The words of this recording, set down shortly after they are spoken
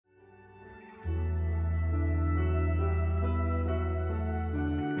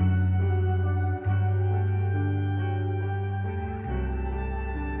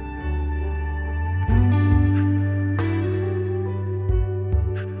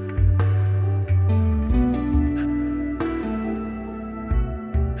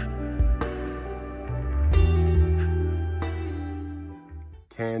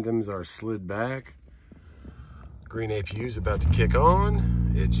tandems are slid back. Green APU is about to kick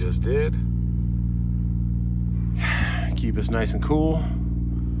on. It just did. Keep us nice and cool.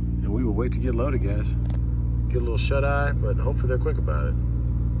 And we will wait to get loaded, guys. Get a little shut-eye, but hopefully they're quick about it.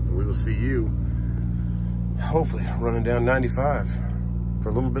 And we will see you, hopefully, running down 95 for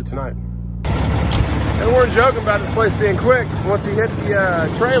a little bit tonight. And we weren't joking about this place being quick. Once he hit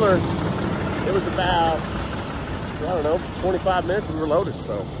the trailer, it was about, I don't know, 25 minutes and we were loaded,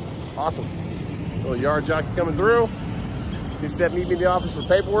 so awesome. Little yard jockey coming through. He said meet me in the office for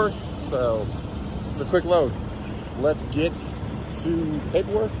paperwork, so it's a quick load. Let's get to the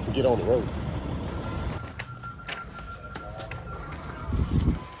paperwork and get on the road.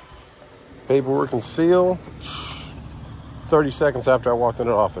 Paperwork and seal, 30 seconds after I walked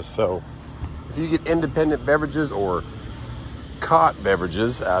into the office. So if you get independent beverages or cot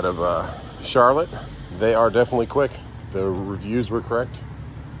beverages out of Charlotte, they are definitely quick. The reviews were correct.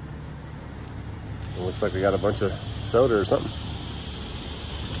 It looks like we got a bunch of soda or something.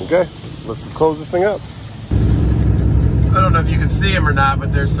 Okay, let's close this thing up. I don't know if you can see them or not,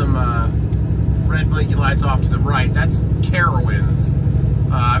 but there's some red blinking lights off to the right. That's Carowinds.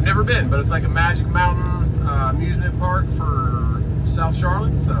 I've never been, but it's like a Magic Mountain amusement park for South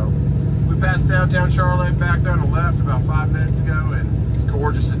Charlotte. So we passed downtown Charlotte back there on the left about 5 minutes ago, and it's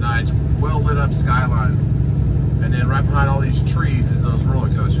gorgeous at night. It's well lit up skyline. And then right behind all these trees is those roller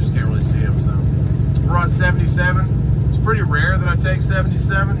coasters. Can't really see them. So we're on 77. It's pretty rare that I take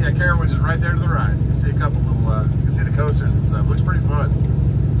 77. Yeah, Carowinds is right there to the right. You can see a couple little, you can see the coasters and stuff. Looks pretty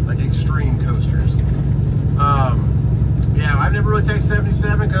fun, like extreme coasters. Yeah, I've never really taken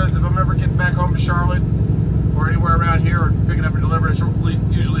 77 because if I'm ever getting back home to Charlotte or anywhere around here or picking up or delivering,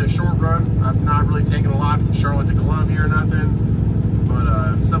 usually a short run. I've not really taken a lot from Charlotte to Columbia or nothing. But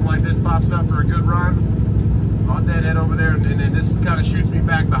if something like this pops up for a good run, I'll deadhead over there, and then this kind of shoots me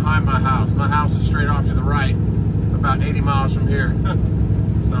back behind my house. My house is straight off to the right, about 80 miles from here.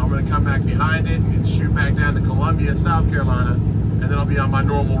 So I'm going to come back behind it and shoot back down to Columbia, South Carolina, and then I'll be on my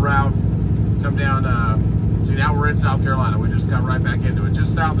normal route. Come down, see, now we're in South Carolina. We just got right back into it,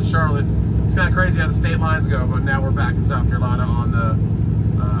 just south of Charlotte. It's kind of crazy how the state lines go, but now we're back in South Carolina on the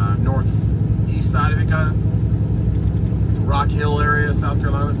northeast side of it, kind of. Rock Hill area, South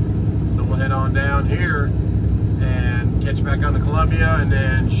Carolina. So we'll head on down here and catch back on to Columbia and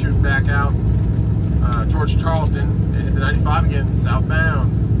then shoot back out towards Charleston and hit the 95 again,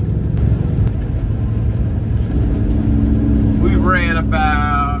 southbound. We've ran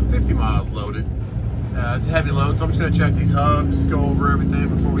about 50 miles loaded. It's a heavy load, so I'm just going to check these hubs, go over everything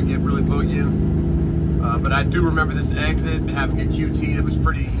before we get really boogie. But I do remember this exit having a QT that was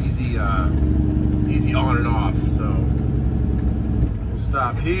pretty easy, easy on and off. So we'll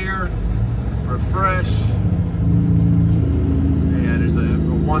stop here, refresh, and there's a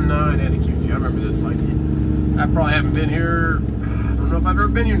 1.9 and a QT. I remember this, like, I probably haven't been here, I don't know if I've ever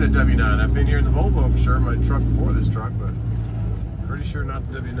been here in the W9. I've been here in the Volvo for sure, my truck before this truck, but pretty sure not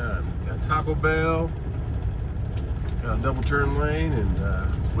the W9. Got Taco Bell, got a double turn lane, and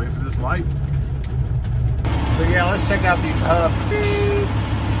let's wait for this light. So yeah, let's check out these hubs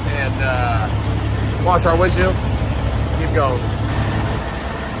and wash our windshield. Keep going.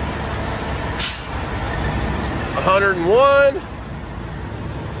 101,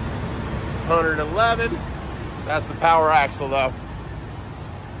 111. That's the power axle though.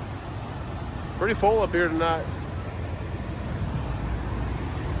 Pretty full up here tonight.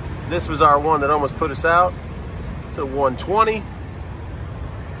 This was our one that almost put us out to 120,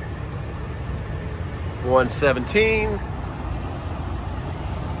 117,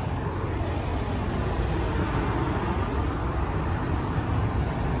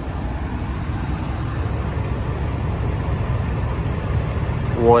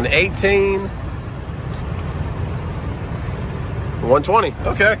 118, 120.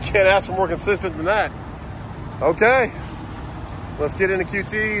 Okay, can't ask for more consistent than that. Okay, let's get into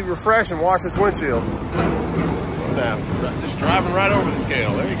QT, refresh, and wash this windshield. Now, just driving right over the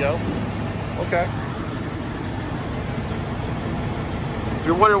scale. There you go. Okay. If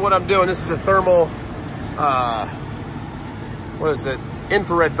you're wondering what I'm doing, this is a thermal, what is it?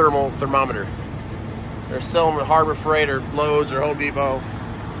 Infrared thermometer. They're selling them at Harbor Freight or Lowe's or Home Depot.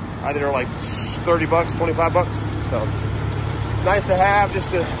 I think they're like 30 bucks, 25 bucks. So nice to have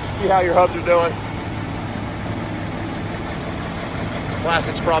just to see how your hubs are doing.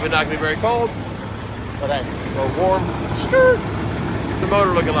 Plastic's probably not gonna be very cold, but hey, a little warm. Skirt. What's the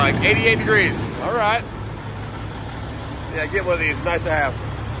motor looking like? 88 degrees. All right. Yeah, get one of these. Nice to have.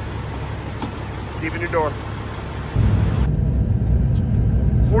 Just keep in your door.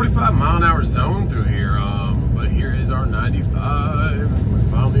 45 mile an hour zone through here, but here is our 95 with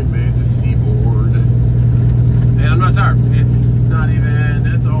finally made the seaboard. And I'm not tired.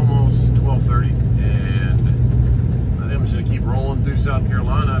 It's almost 12:30. And I think I'm just going to keep rolling through South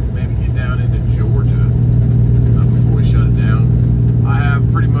Carolina to maybe get down into Georgia before we shut it down. I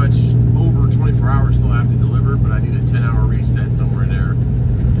have pretty much over 24 hours still I have to deliver, but I need a 10-hour reset somewhere in there.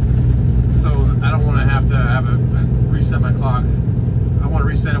 So I don't want to have a reset my clock. I want to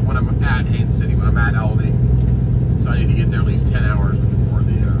reset it when I'm at Haines City, when I'm at Aldi. So I need to get there at least 10 hours before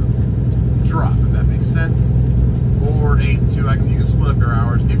the drop, if that makes sense. Or 8 and 2, you can split up your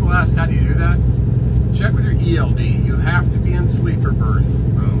hours. People ask, how do you do that? Check with your ELD. You have to be in sleeper berth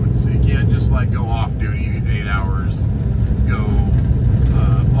mode. So you can't just like go off duty 8 hours, go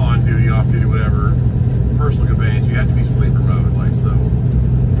on duty, off duty, whatever. Personal conveyance, you have to be sleeper mode. Like so,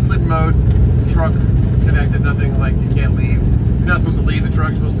 sleeper mode, truck connected, nothing like you can't leave. You're not supposed to leave the truck,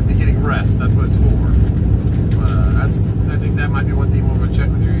 you're supposed to be getting rest. That's what it's for. But I think that might be one thing we'll go check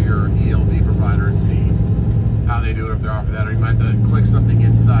with your ELD provider and see how they do it, if they're offered that, or you might have to click something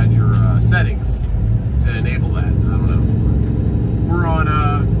inside your settings to enable that. I don't know. We're on,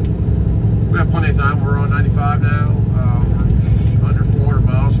 we have plenty of time. We're on 95 now. We're under 400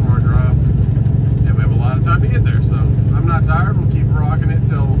 miles from our drop, and we have a lot of time to get there. So I'm not tired. We'll keep rocking it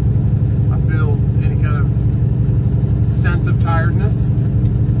till I feel any kind of sense of tiredness,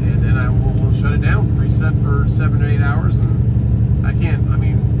 and then I will shut it down, reset for 7 to 8 hours, and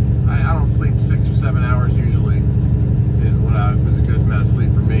I don't sleep 6 or 7 hours usually is a good amount of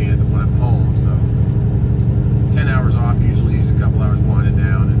sleep for me when I'm home. So 10 hours off, usually use a couple hours winding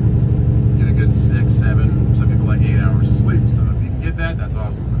down and get a good 6, 7, some people like 8 hours of sleep. So if you can get that, that's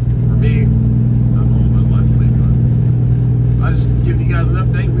awesome. But for me, I'm a little bit less sleep. But I just giving you guys an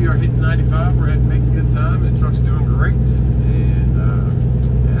update. We are hitting 95. We're heading making good time. The truck's doing great. And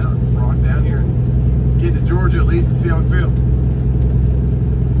yeah, let's rock down here and get to Georgia at least and see how we feel.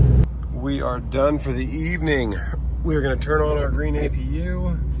 We are done for the evening. We're gonna turn on our green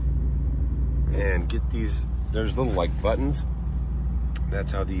APU and get these, there's little like buttons.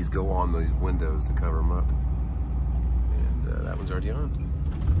 That's how these go on those windows to cover them up. And that one's already on.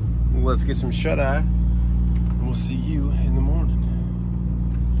 Let's get some shut-eye and we'll see you in the morning.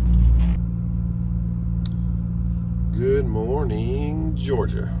 Good morning,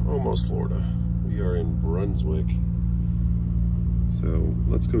 Georgia, almost Florida. We are in Brunswick. So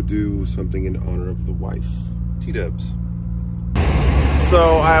let's go do something in honor of the wife, T-Dubs.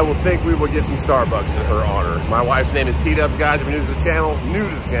 So I will think we will get some Starbucks in her honor. My wife's name is T-Dubs, guys. If you're new to the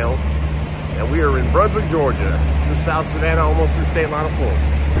channel, and we are in Brunswick, Georgia, just South Savannah, almost to the state line of Florida.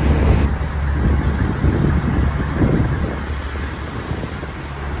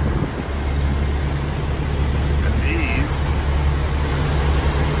 And these,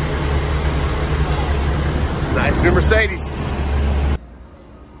 some nice new Mercedes.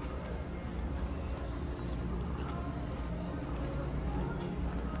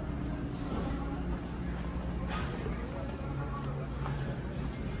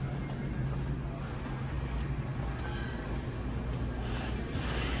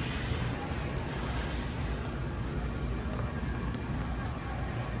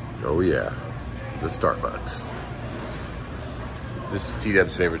 Oh yeah, the Starbucks. This is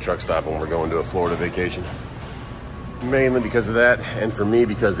T-Dub's favorite truck stop when we're going to a Florida vacation. Mainly because of that, and for me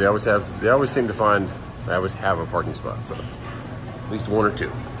because they always seem to find, I always have a parking spot, so at least one or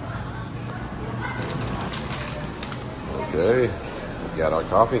two. Okay, we got our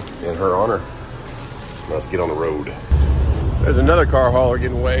coffee in her honor. Let's get on the road. There's another car hauler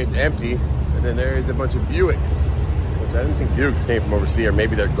getting away empty, and then there is a bunch of Buicks. I didn't think Buicks came from overseas, or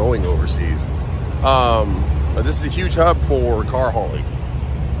maybe they're going overseas. But this is a huge hub for car hauling.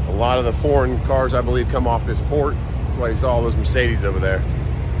 A lot of the foreign cars, I believe, come off this port. That's why you saw all those Mercedes over there.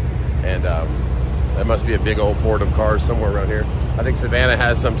 And that must be a big old port of cars somewhere around here. I think Savannah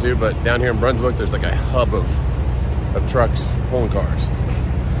has some too, but down here in Brunswick, there's like a hub of trucks pulling cars. So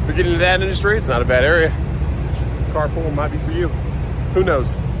if you're getting into that industry, it's not a bad area. Carpool might be for you. Who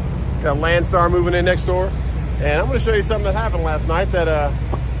knows? Got a Landstar moving in next door. And I'm going to show you something that happened last night that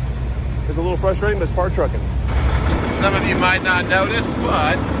is a little frustrating, but it's part trucking. Some of you might not notice,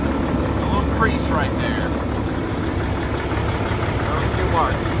 but a little crease right there. Those 2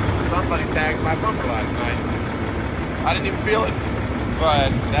 marks. Somebody tagged my bumper last night. I didn't even feel it, but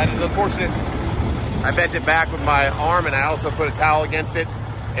that is unfortunate. I bent it back with my arm, and I also put a towel against it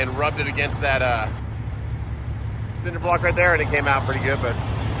and rubbed it against that cinder block right there, and it came out pretty good, but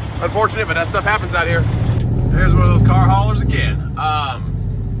unfortunate, but that stuff happens out here. There's one of those car haulers again.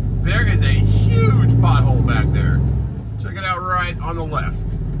 There is a huge pothole back there. Check it out right on the left.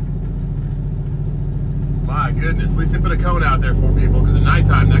 My goodness. brightness. At least they put a cone out there for people, because at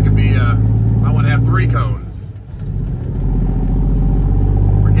nighttime that could be, I want to have 3 cones.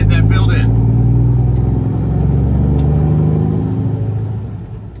 Or get that filled in.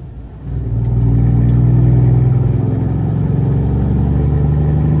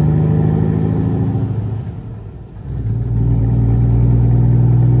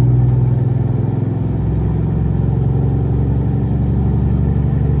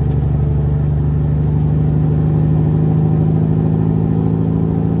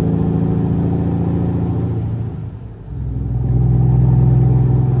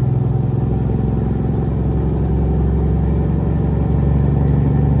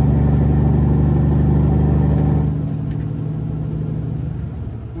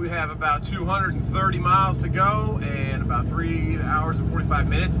 About 230 miles to go and about 3 hours and 45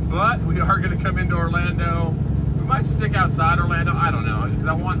 minutes, but we are going to come into Orlando. We might stick outside Orlando, I don't know,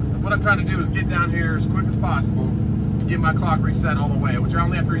 because what I'm trying to do is get down here as quick as possible, get my clock reset all the way, which I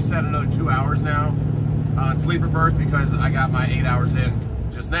only have to reset another 2 hours now on sleeper berth because I got my 8 hours in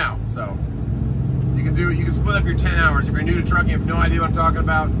just now. So you can split up your 10 hours. If you're new to trucking, you have no idea what I'm talking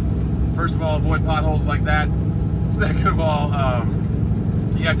about. First of all, avoid potholes like that. Second of all,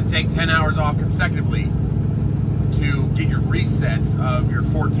 you have to take 10 hours off consecutively to get your reset of your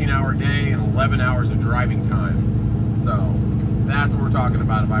 14-hour day and 11 hours of driving time. So that's what we're talking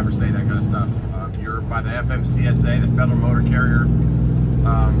about if I ever say that kind of stuff. You're by the FMCSA, the Federal Motor Carrier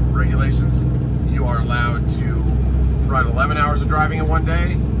regulations, you are allowed to run 11 hours of driving in one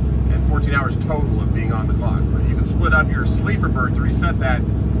day and 14 hours total of being on the clock. But you can split up your sleeper berth to reset that.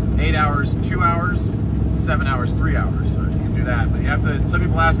 8 hours, 2 hours, 7 hours, 3 hours. So you can do that, but you have to, some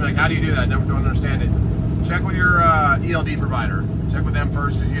people ask me, like, how do you do that? I don't understand it. Check with your ELD provider. Check with them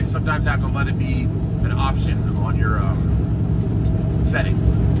first, because you sometimes have to let it be an option on your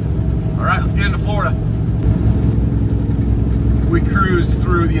settings. All right, let's get into Florida. We cruised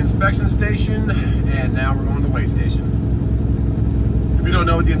through the inspection station, and now we're going to the weigh station. If you don't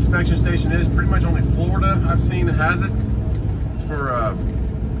know what the inspection station is, pretty much only Florida I've seen that has it. It's for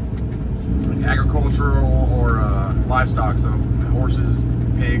like agricultural or livestock, so horses,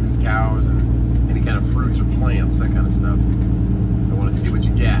 pigs, cows, and any kind of fruits or plants, that kind of stuff. I want to see what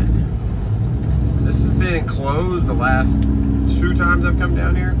you got. This has been closed the last 2 times I've come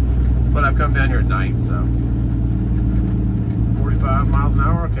down here, but I've come down here at night, so 45 miles an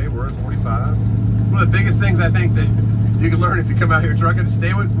hour. Okay, we're at 45. One of the biggest things I think that you can learn if you come out here trucking,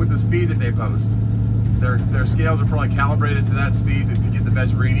 stay with the speed that they post. Their scales are probably calibrated to that speed to get the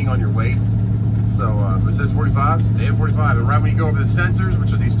best reading on your weight. So it says 45, stay at 45. And right when you go over the sensors,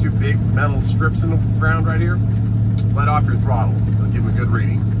 which are these 2 big metal strips in the ground right here, let off your throttle. It'll give them a good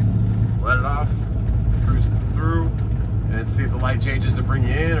reading. Let it off, cruise through, and see if the light changes to bring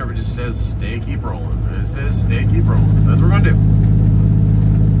you in, or if it just says stay, keep rolling. And it says stay, keep rolling. That's what we're gonna do.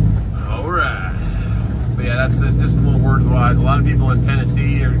 All right. But yeah, that's just a little word wise. A lot of people in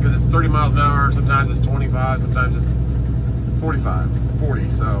Tennessee, because it's 30 miles an hour, sometimes it's 25, sometimes it's 45, 40.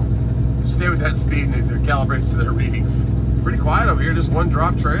 So just stay with that speed, and it calibrates to their readings. Pretty quiet over here, just one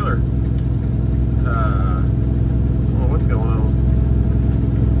drop trailer. Well, what's going on?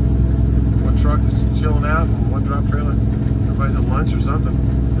 One truck just chilling out and one drop trailer. Everybody's at lunch or something.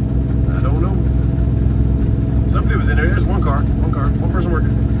 I don't know. Somebody was in there. There's one car, one person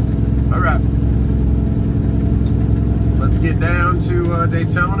working. All right. Let's get down to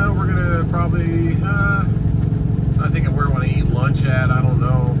Daytona. We're gonna probably, I think of where I want to eat lunch at. I don't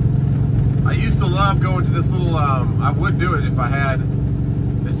know. I used to love going to this little, I would do it if I had,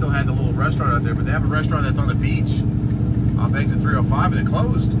 they still had the little restaurant out there, but they have a restaurant that's on the beach off exit 305, and it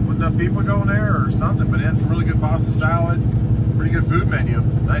closed. Wasn't enough people going there or something, but it had some really good pasta salad, pretty good food menu,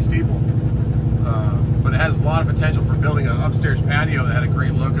 nice people. But it has a lot of potential for building an upstairs patio that had a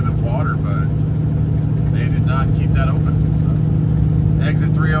great look at the water, but they did not keep that open. So,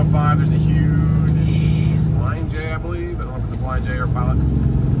 exit 305, there's a huge Flying J, I believe. I don't know if it's a Flying J or a Pilot.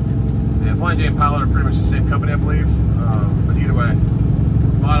 Yeah, Flying J and Pilot are pretty much the same company, I believe. But either way,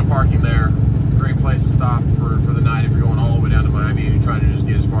 a lot of parking there. Great place to stop for the night if you're going all the way down to Miami and you're trying to just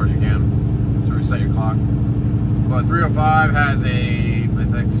get as far as you can to reset your clock. But 305 has I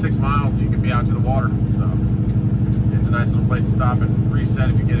think 6 miles you can be out to the water. So it's a nice little place to stop and reset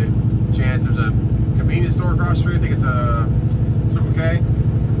if you get a chance. There's a convenience store across the street. I think it's a Circle K.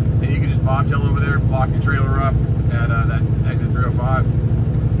 And you can just bobtail over there, block your trailer up at that exit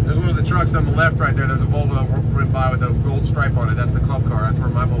 305. There's one of the trucks on the left right there. There's a Volvo that went by with a gold stripe on it. That's the club car. That's where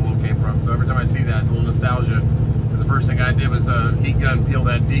my Volvo came from. So every time I see that, it's a little nostalgia. The first thing I did was heat gun peel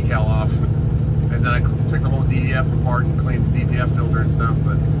that decal off. And then I took the whole DDF apart and cleaned the DPF filter and stuff.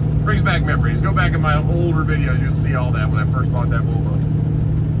 But brings back memories. Go back in my older videos, you'll see all that when I first bought that Volvo.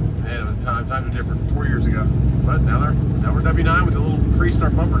 And it was times are different 4 years ago. But now we're W9 with a little crease in our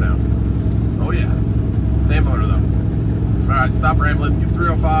bumper now. Oh yeah, same motor though. All right, stop rambling. Get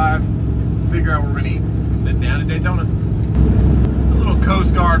 305. Figure out where we're gonna eat. Then down to Daytona. A little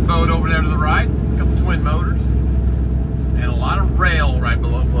Coast Guard boat over there to the right. A couple twin motors. And a lot of rail right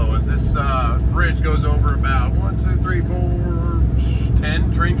below us. This bridge goes over about 1, 2, 3, 4,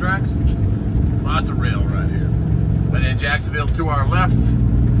 10 train tracks. Lots of rail right here. And then Jacksonville's to our left.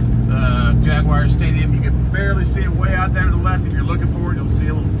 Jaguar Stadium, you can barely see it way out there to the left. If you're looking for it, you'll see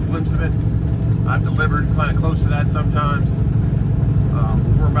a little glimpse of it. I've delivered kind of close to that sometimes.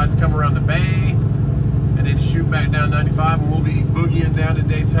 We're about to come around the bay and then shoot back down 95, and we'll be boogieing down to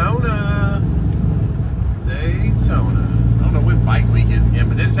Daytona. Daytona. I don't know when bike week is again,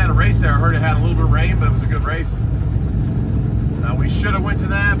 but they just had a race there. I heard it had a little bit of rain, but it was a good race. We should have went to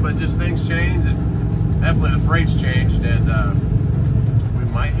that, but just things changed, and definitely the freight's changed, and we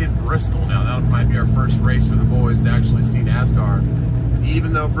might hit Bristol now. That might be our first race for the boys to actually see NASCAR.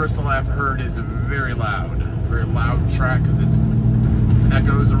 Even though Bristol, I've heard, is a very loud track because it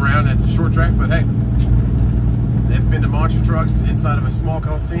echoes around. It's a short track, but hey, they've been to monster trucks inside of a small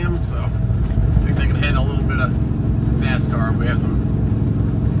Coliseum, so I think they can handle a little bit of NASCAR if we have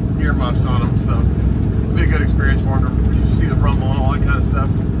some earmuffs on them. So it'll be a good experience for them. You see the rumble and all that kind of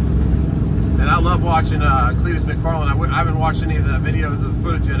stuff. And I love watching Cletus McFarland. I haven't watched any of the videos of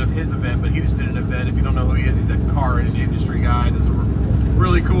footage yet of his event, but he just did an event. If you don't know who he is, he's that car industry guy. Does a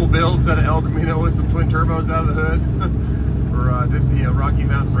really cool builds out of El Camino with some twin turbos out of the hood. Or did the Rocky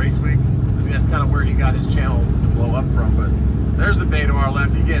Mountain Race Week. I think that's kind of where he got his channel to blow up from. But there's the bay to our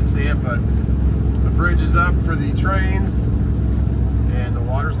left. You can't see it, but the bridge is up for the trains, and the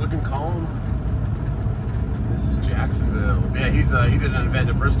water's looking calm. This is Jacksonville. Yeah, he did an event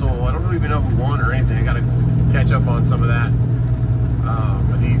at Bristol. I don't really even know who won or anything. I got to catch up on some of that.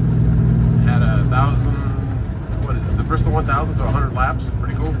 But he had 1,000. What is it? The Bristol 1000, so 100 laps.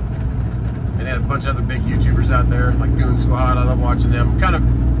 Pretty cool. And he had a bunch of other big YouTubers out there, like Goon Squad. I love watching them. I'm kind of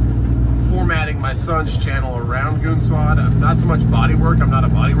formatting my son's channel around Goon Squad. I'm not so much bodywork. I'm not a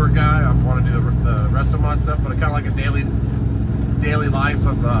bodywork guy. I want to do the resto mod stuff, but I kind of like a daily life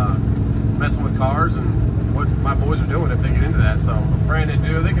of messing with cars and what my boys are doing if they get into that. So I'm praying they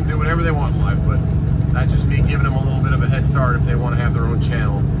do. They can do whatever they want in life, but that's just me giving them a little bit of a head start if they want to have their own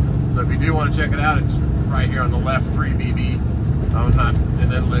channel. So if you do want to check it out, it's right here on the left, 3BB.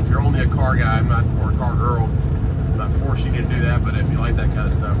 And then if you're only a car guy, or a car girl, I'm not forcing you to do that, but if you like that kind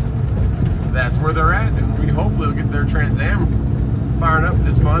of stuff, that's where they're at, and we hopefully will get their Trans Am firing up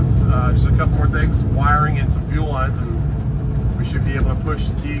this month. Just a couple more things, wiring and some fuel lines, and we should be able to push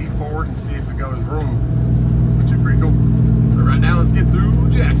the key forward and see if it goes vroom, which is pretty cool. But right now, let's get through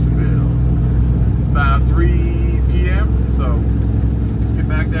Jacksonville. It's about 3 p.m., so let's get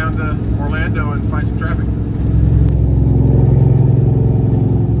back down to Orlando and fight some traffic.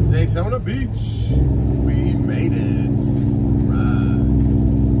 Daytona Beach, we made it. Right.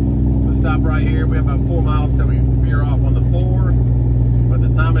 We'll stop right here. We have about 4 miles till we veer off on the 4. But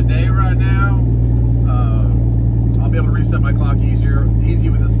the time of day right now, I'll be able to reset my clock easy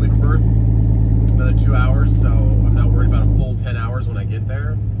with a sleeper berth. Another 2 hours, so I'm not worried about a full 10 hours when I get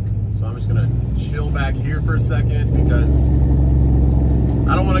there. So I'm just gonna chill back here for a second because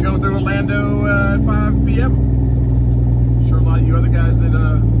I don't want to go through Orlando at 5 p.m. I'm sure a lot of you other guys that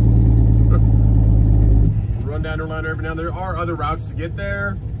run down to Orlando every now and then. There are other routes to get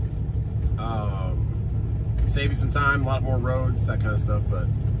there. Save you some time, a lot more roads, that kind of stuff, but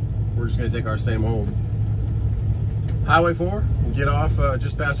we're just gonna take our same old Highway 4 and get off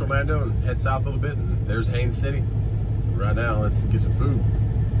just past Orlando and head south a little bit, and there's Haines City. Right now, let's get some food.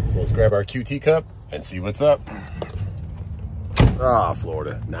 So let's grab our QT cup and see what's up. Ah,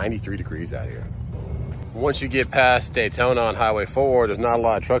 Florida, 93 degrees out here. Once you get past Daytona on Highway 4, there's not a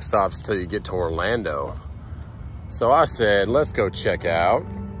lot of truck stops till you get to Orlando. So I said, let's go check out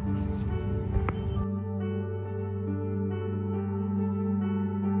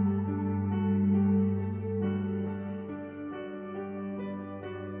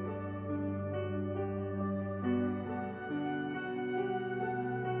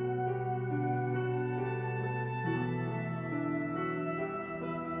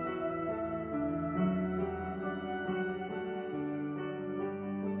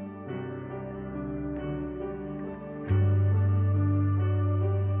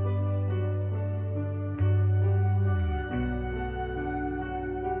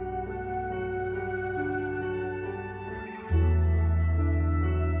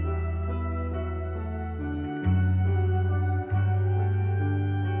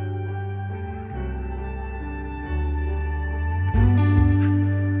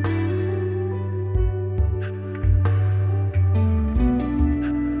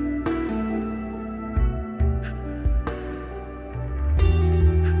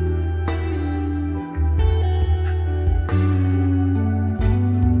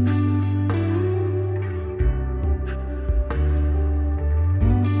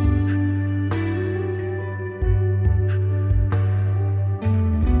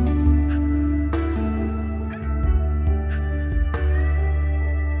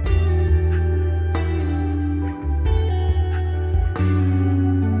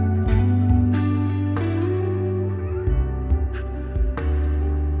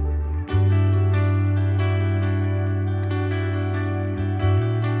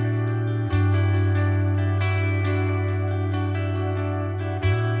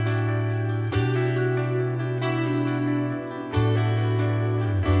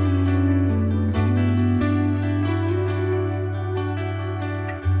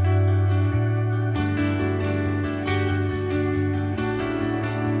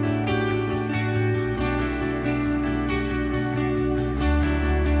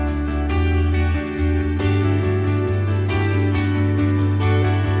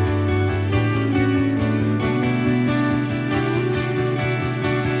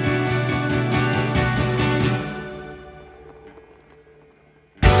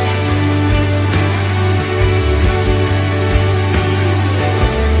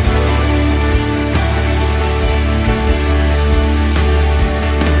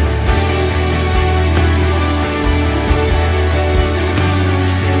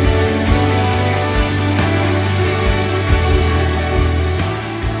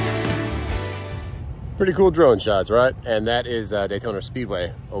Pretty cool drone shots, right? And that is Daytona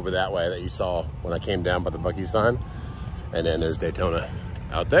Speedway over that way that you saw when I came down by the Bucee sign. And then there's Daytona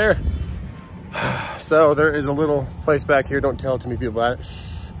out there. So there is a little place back here. Don't tell too many people about it.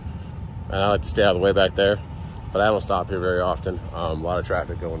 Shh. And I like to stay out of the way back there, but I don't stop here very often. A lot of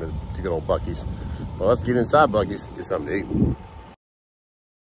traffic going to good old Bucky's. Well, let's get inside Bucky's, get something to eat.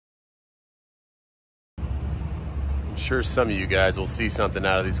 I'm sure some of you guys will see something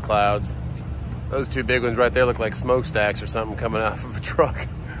out of these clouds. Those two big ones right there look like smokestacks or something coming off of a truck.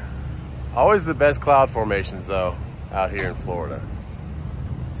 Always the best cloud formations though, out here in Florida.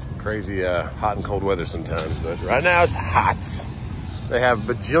 Some crazy hot and cold weather sometimes, but right now it's hot. They have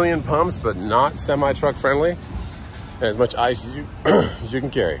bajillion pumps, but not semi-truck friendly. And as much ice as you can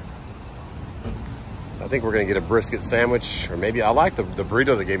carry. I think we're gonna get a brisket sandwich, or maybe I like the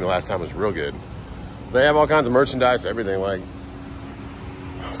burrito they gave me last time was real good. They have all kinds of merchandise, everything like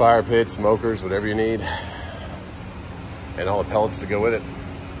fire pits, smokers, whatever you need. And all the pellets to go with it.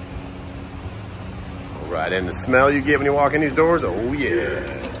 All right, and the smell you get when you walk in these doors, oh yeah.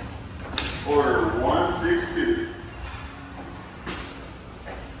 Order 162.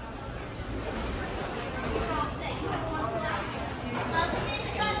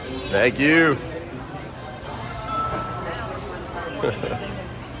 Thank you.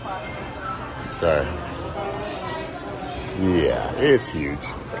 Sorry. Yeah, it's huge.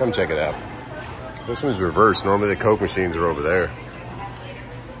 Come check it out. This one's reversed. Normally the Coke machines are over there.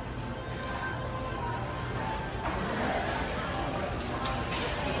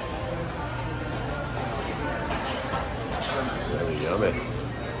 Really yummy.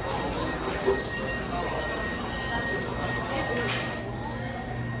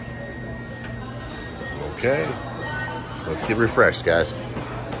 Okay, let's get refreshed, guys.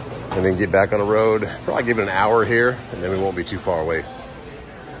 And then get back on the road. Probably give it an hour here, and then we won't be too far away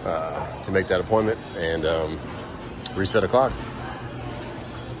to make that appointment and reset a clock.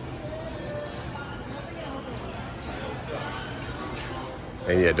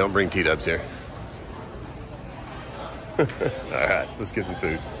 And yeah, don't bring T-dubs here. All right, let's get some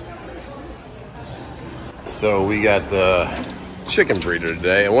food. So we got the chicken burrito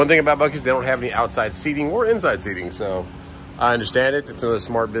today. And one thing about Bucky's, they don't have any outside seating or inside seating. So I understand it. It's another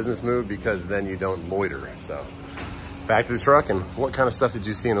smart business move because then you don't loiter. So back to the truck. And what kind of stuff did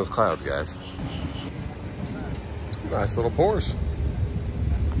you see in those clouds, guys? Nice little Porsche.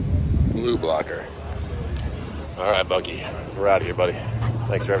 Blue blocker. All right, Bucky, we're out of here, buddy.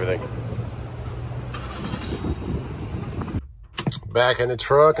 Thanks for everything. Back in the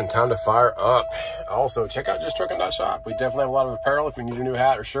truck and time to fire up. Also, check out justtruckin.shop. We definitely have a lot of apparel. If you need a new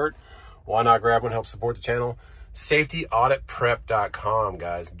hat or shirt, why not grab one, help support the channel. SafetyAuditPrep.com,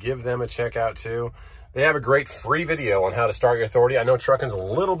 guys. Give them a check out too. They have a great free video on how to start your authority. I know trucking's a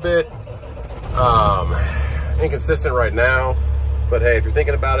little bit inconsistent right now, but hey, if you're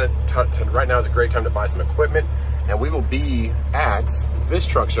thinking about it, right now is a great time to buy some equipment. And we will be at this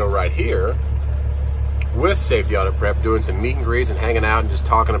truck show right here with Safety Audit Prep, doing some meet and greets and hanging out and just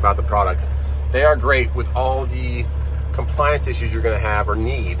talking about the product. They are great with all the compliance issues you're gonna have or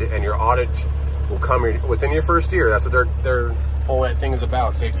need, and your audit will come within your first year. That's what their whole thing is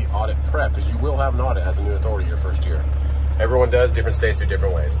about, Safety Audit Prep, because you will have an audit as a new authority your first year. Everyone does, different states do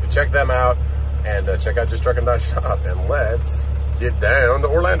different ways. But check them out and check out justtruckin.shop, and let's get down to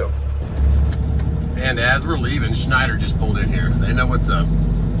Orlando. And as we're leaving, Schneider just pulled in here. They know what's up.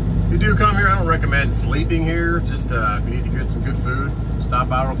 If you do come here, I don't recommend sleeping here. Just if you need to get some good food, stop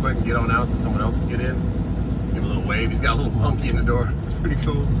by real quick and get on out so someone else can get in. Give him a little wave. He's got a little monkey in the door. It's pretty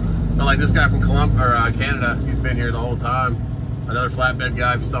cool. Not like this guy from Canada. He's been here the whole time. Another flatbed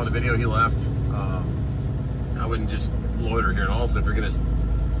guy. If you saw in the video, he left. I wouldn't just loiter here. And also, if you're gonna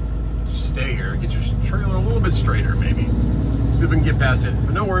stay here, get your trailer a little bit straighter, maybe, so people can get past it.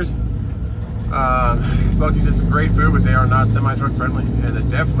 But no worries. Bucky's has some great food, but they are not semi-truck friendly, and they're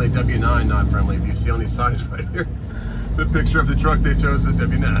definitely W9 not friendly. If you see on these signs right here, the picture of the truck they chose, the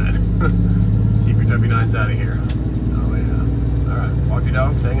W9. Keep your W9s out of here. Oh yeah. All right, walk your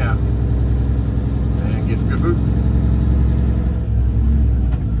dogs, hang out, and get some good food.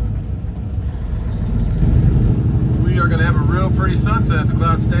 We are gonna have a real pretty sunset if the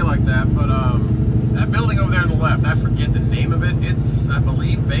clouds stay like that, but that building over there on the left, I forget the name of it. It's, I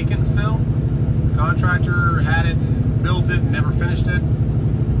believe, vacant still. Contractor had it and built it and never finished it.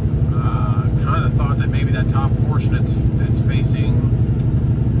 Kind of thought that maybe that top portion that's facing,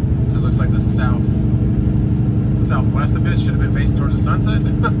 so it looks like the southwest of it should have been facing towards the sunset,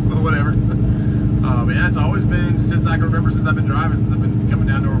 but whatever. But yeah, it's always been, since I can remember, since I've been driving, since I've been coming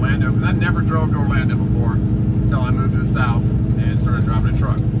down to Orlando, because I never drove to Orlando before until I moved to the south and started driving a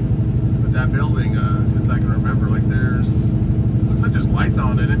truck. But with that building since I can remember. Like looks like there's lights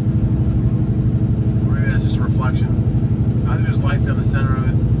on in it. Or maybe that's just a reflection. I think there's lights down the center of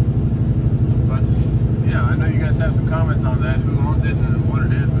it. But yeah, I know you guys have some comments on that, who owns it and what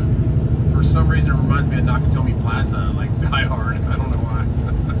it is, but for some reason it reminds me of Nakatomi Plaza, like Die Hard. I don't know why.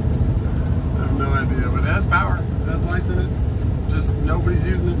 I have no idea, but it has power. It has lights in it. Just nobody's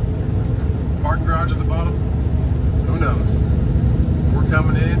using it. Parking garage at the bottom. Who knows? We're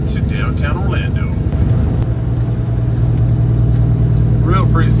coming into downtown Orlando. Real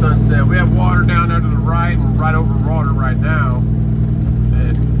pretty sunset. We have water down there to the right, and we're right over water right now.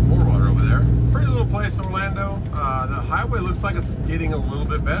 And more water over there. Pretty little place in Orlando. The highway looks like it's getting a little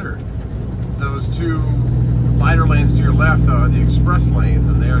bit better. Those two lighter lanes to your left are the express lanes,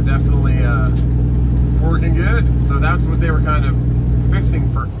 and they are definitely working good. So that's what they were kind of fixing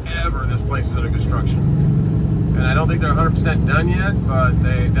forever. This place was under construction. And I don't think they're 100% done yet, but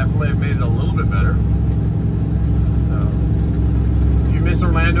they definitely have made it a little bit better. So, if you miss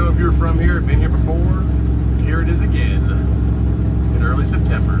Orlando, if you're from here, been here before, here it is again in early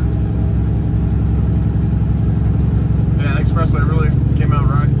September. Yeah, the expressway really came out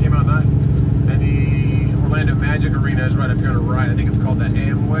nice. And the Orlando Magic Arena is right up here on the right. I think it's called the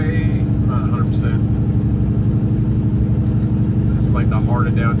Amway. I'm not 100%. This is like the heart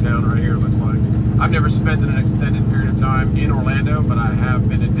of downtown right here, it looks like. I've never spent an extended period of time in Orlando, but I have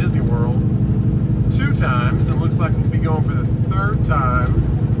been to Disney World 2 times, and looks like we'll be going for the 3rd time.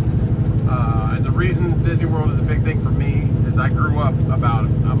 And the reason Disney World is a big thing for me is I grew up about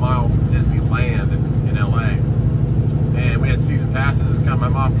a mile from Disneyland in LA, and we had season passes. My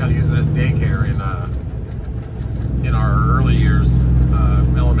mom kind of used it as daycare in our early years,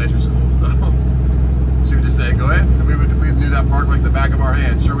 elementary school. So she would just say, "Go ahead," and we knew that park like the back of our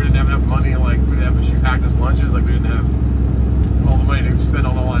hand. Sure, we didn't have enough money, like we didn't have, she packed us lunches, like we didn't have all the money to spend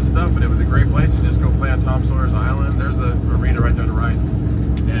on all that stuff, but it was a great place to just go play on Tom Sawyer's Island. There's the arena right there on the right,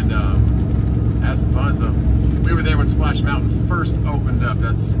 and have some fun. So we were there when Splash Mountain first opened up.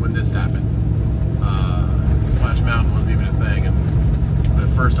 That's when this happened. Splash Mountain wasn't even a thing, and when it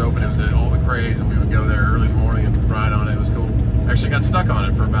first opened, it was all the craze, and we would go there early in the morning and ride on it. It was cool. Actually got stuck on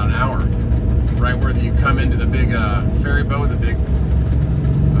it for about an hour. Right where you come into the big ferry boat, the big,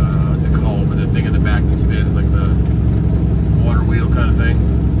 what's it called, with the thing in the back that spins, like the water wheel kind of thing,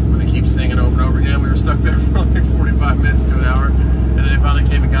 where they keep singing over and over again. We were stuck there for like 45 minutes to an hour, and then they finally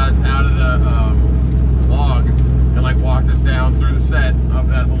came and got us out of the log, and like walked us down through the set of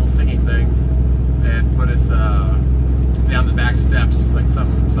that little singing thing, and put us down the back steps, like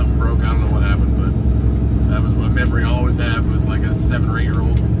something broke, I don't know what happened, but that was one memory I always have, was like a 7 or 8 year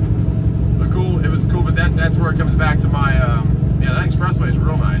old. Cool, it was cool, but that's where it comes back to my, yeah, that expressway is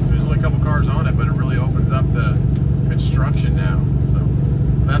real nice. There's only a couple cars on it, but it really opens up the construction now. So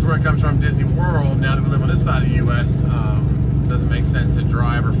that's where it comes from. Disney World, now that we live on this side of the U.S., doesn't make sense to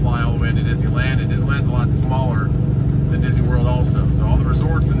drive or fly all the way into Disneyland, and Disneyland's a lot smaller than Disney World also. So all the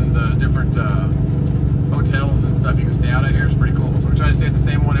resorts and the different hotels and stuff you can stay out at here is pretty cool. So we try to stay at the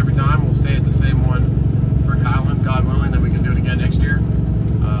same one every time. We'll stay at the same one for Kylan, God willing, then we can do it again next year.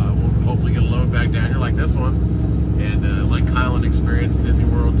 Hopefully get a load back down here like this one, and like Kylan experience Disney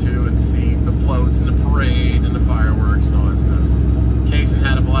World too, and see the floats and the parade and the fireworks and all that stuff. Kason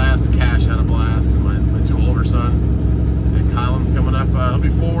had a blast, Cash had a blast, my 2 older sons, and Kylan's coming up, he'll be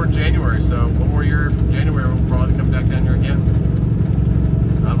 4 in January, so 1 more year from January we'll probably come back down here again.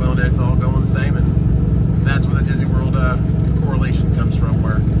 God willing, it's all going the same, and that's where the Disney World correlation comes from,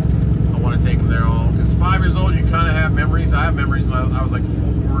 where I want to take them there all, because 5 years old you kind of have memories. I have memories when I was like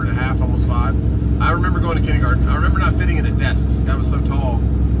 4 and a half, almost 5. I remember going to kindergarten. I remember not fitting into desks. I was so tall,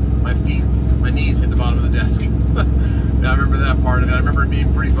 my knees hit the bottom of the desk. And I remember that part of it. I remember it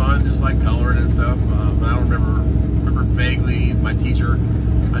being pretty fun, just like coloring and stuff. But I don't remember vaguely my teacher.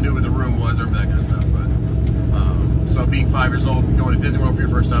 I knew where the room was. I remember that kind of stuff. But so being 5 years old and going to Disney World for your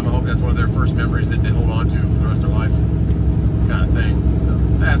first time, I hope that's one of their first memories that they hold on to for the rest of their life, kind of thing. So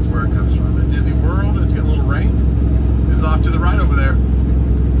that's where it comes from. At Disney World, it's getting a little rain. It's off to the right over there.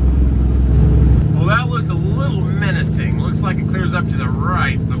 Well, that looks a little menacing. Looks like it clears up to the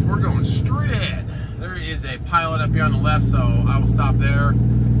right, but we're going straight ahead. There is a pilot up here on the left, so I will stop there,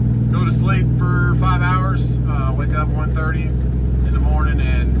 go to sleep for 5 hours, wake up 1:30 in the morning,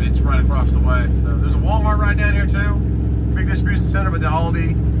 and it's right across the way. So there's a Walmart right down here too, big distribution center, but the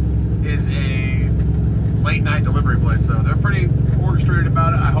Aldi is a late night delivery place, so they're pretty orchestrated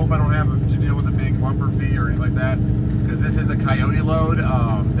about it. I hope I don't have to deal with a big lumber fee or anything like that, because this is a Coyote load.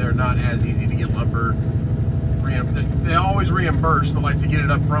 They're not as easy to get lumber. They always reimburse, but like to get it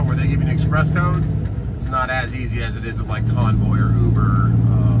up front where they give you an express code, it's not as easy as it is with like Convoy or Uber,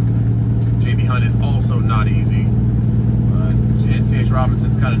 AB hunt is also not easy. CH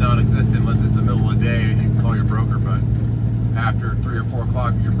Robinson's kind of non-existent unless it's the middle of the day and you can call your broker, but after 3 or 4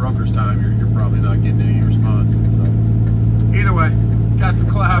 o'clock your broker's time, you're probably not getting any response. So either way, got some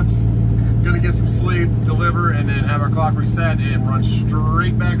clouds, gonna get some sleep, deliver, and then have our clock reset and run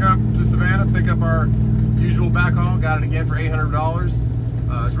straight back up to Savannah, pick up our usual backhaul. Got it again for $800.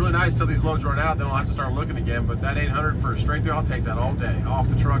 It's really nice till these loads run out, then I'll have to start looking again, but that $800 for a straight through, I'll take that all day. Off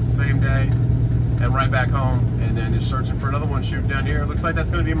the truck the same day and right back home, and then just searching for another one shooting down here. It looks like that's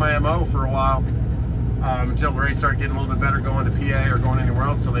gonna be my MO for a while, until the rates start getting a little bit better going to PA or going anywhere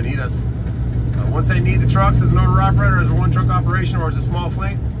else until they need us. Once they need the trucks as an owner-operator, as a one-truck operation, or as a small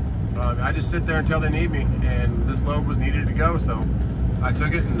fleet, I just sit there until they need me, and this load was needed to go, so I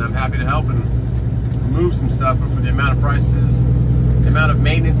took it, and I'm happy to help and move some stuff. But for the amount of prices, the amount of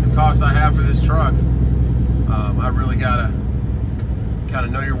maintenance and costs I have for this truck, I really gotta kind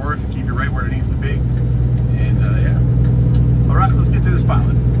of know your worth and keep your rate where it needs to be. And yeah. All right, let's get to this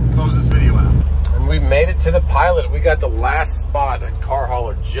pilot. Close this video out. And we made it to the pilot. We got the last spot. A car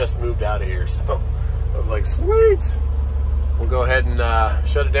hauler just moved out of here, so I was like, sweet. We'll go ahead and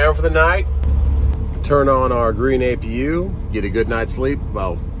shut it down for the night. Turn on our green APU, get a good night's sleep,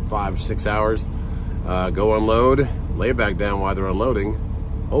 about 5 or 6 hours. Go unload, lay it back down while they're unloading,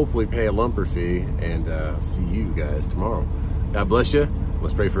 hopefully pay a lumper fee, and see you guys tomorrow. God bless you.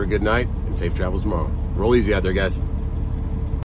 Let's pray for a good night and safe travels tomorrow. Roll easy out there, guys.